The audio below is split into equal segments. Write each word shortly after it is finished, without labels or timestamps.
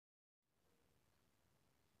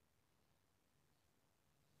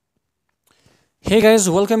Hey guys,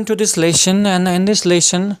 welcome to this lesson. And in this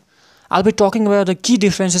lesson, I'll be talking about the key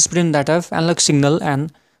differences between that of analog signal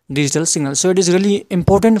and digital signal. So it is really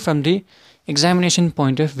important from the examination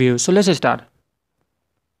point of view. So let's start.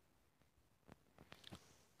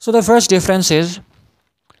 So the first difference is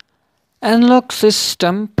analog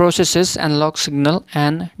system processes analog signal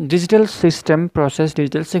and digital system process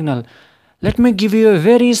digital signal. Let me give you a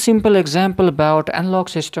very simple example about analog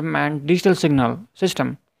system and digital signal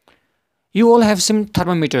system. You all have seen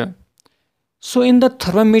thermometer. So in the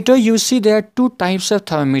thermometer, you see there are two types of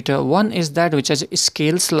thermometer. One is that which has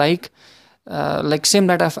scales like same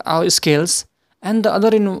that of our scales, and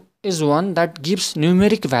the is one that gives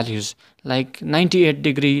numeric values like 98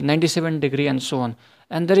 degree, 97 degree, and so on.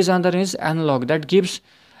 And there is another is analog that gives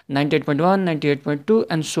 98.1, 98.2,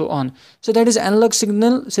 and so on. So that is analog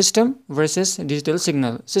signal system versus digital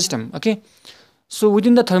signal system. Okay. So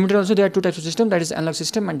within the thermometer also there are two types of system, that is analog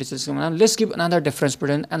system and digital system. Now let's give another difference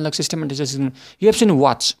between analog system and digital system. You have seen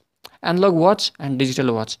watch, analog watch and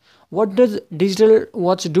digital watch. What does digital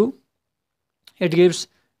watch do? It gives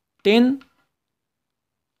 10,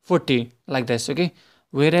 40 like this, okay?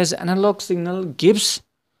 Whereas analog signal gives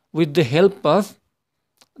with the help of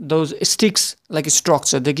those sticks like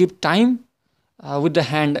structure. They give time with the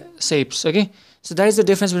hand shapes, okay? So that is the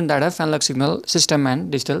difference between that of analog signal system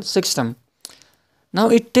and digital system. Now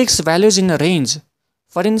it takes values in a range.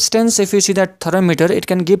 For instance, if you see that thermometer, it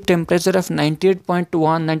can give temperature of 98.1,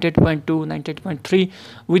 98.2, 98.3.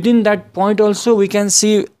 Within that point also we can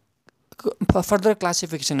see further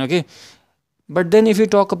classification, okay? But then if you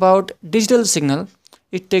talk about digital signal,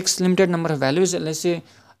 it takes limited number of values. Let's say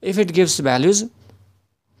if it gives values,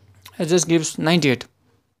 it just gives 98,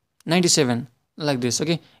 97 like this,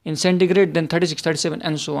 okay? In centigrade, then 36, 37,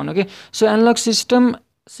 and so on, okay? So analog system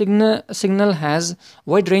signal has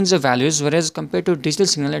wide range of values, whereas compared to digital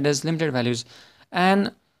signal it has limited values.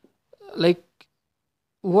 And like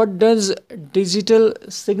what does digital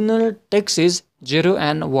signal takes is 0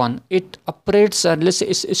 and 1. It operates or let's say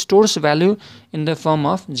it stores value in the form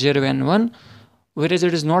of 0 and 1, whereas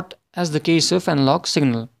it is not as the case of analog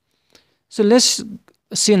signal. So let's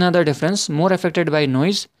see another difference: more affected by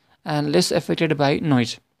noise and less affected by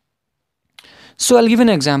noise. So I'll give an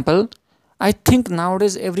example. I think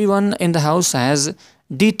nowadays everyone in the house has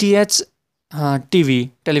DTH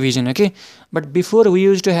television, okay? But before we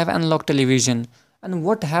used to have analog television. And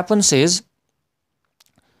what happens is,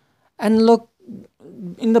 analog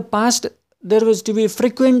in the past there was to be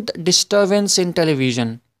frequent disturbance in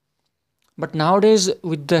television. But nowadays,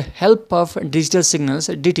 with the help of digital signals,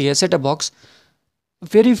 DTH set-top box,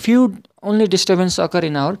 very few only disturbance occur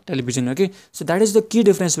in our television, okay? So that is the key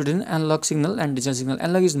difference between analog signal and digital signal.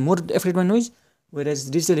 Analog is more affected by noise, whereas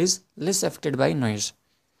digital is less affected by noise.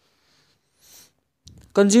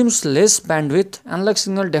 Consumes less bandwidth. Analog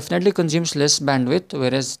signal definitely consumes less bandwidth,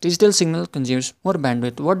 whereas digital signal consumes more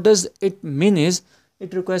bandwidth. What does it mean is,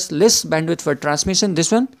 it requires less bandwidth for transmission,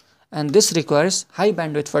 this one, and this requires high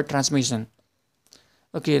bandwidth for transmission.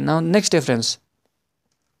 Okay, now next difference: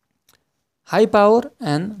 high power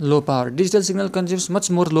and low power. Digital signal consumes much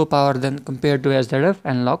more low power than compared to as that of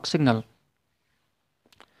analog signal.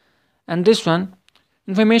 And this one,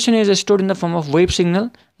 information is stored in the form of wave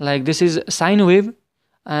signal, like this is sine wave,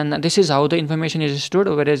 and this is how the information is stored,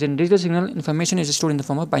 whereas in digital signal information is stored in the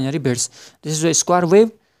form of binary bits. This is a square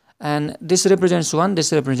wave, and this represents 1,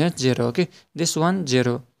 this represents 0, okay? This one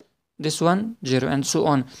 0, this one 0, and so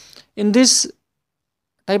on. In this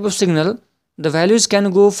type of signal, the values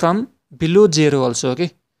can go from below 0 also,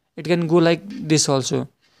 okay? It can go like this also.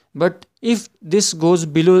 But if this goes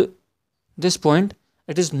below this point,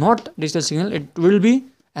 it is not digital signal, it will be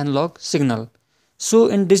analog signal. So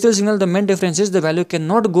in digital signal, the main difference is the value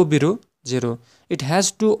cannot go below 0. It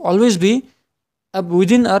has to always be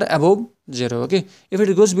within or above 0, okay? If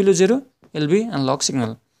it goes below 0, it will be analog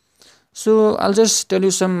signal. So I'll just tell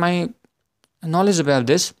you some my knowledge about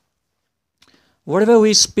this. Whatever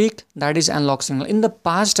we speak, that is analog signal. In the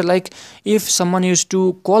past, like if someone used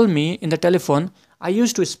to call me in the telephone, I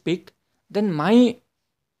used to speak, then my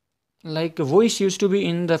voice used to be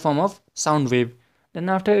in the form of sound wave. Then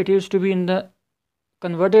after it used to be in the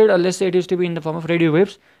converted, or let's say it used to be in the form of radio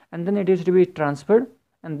waves, and then it used to be transferred,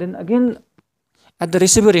 and then again at the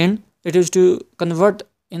receiver end it used to convert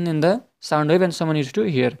in the sound wave and someone used to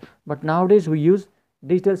hear. But nowadays we use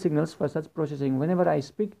digital signals for such processing. Whenever I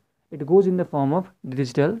speak, it goes in the form of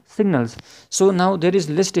digital signals. So now there is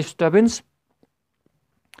less disturbance,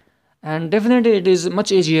 and definitely it is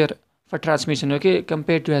much easier for transmission, okay,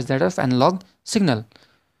 compared to as that of analog signal.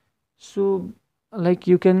 So like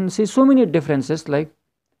you can see so many differences, like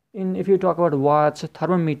in if you talk about watch,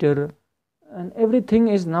 thermometer, and everything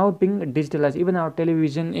is now being digitalized. Even our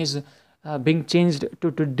television is being changed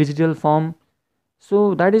to digital form.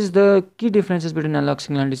 So that is the key differences between analog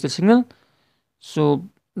signal and digital signal. So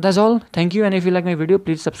that's all. Thank you, and if you like my video,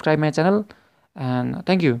 please subscribe my channel, and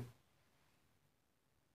thank you.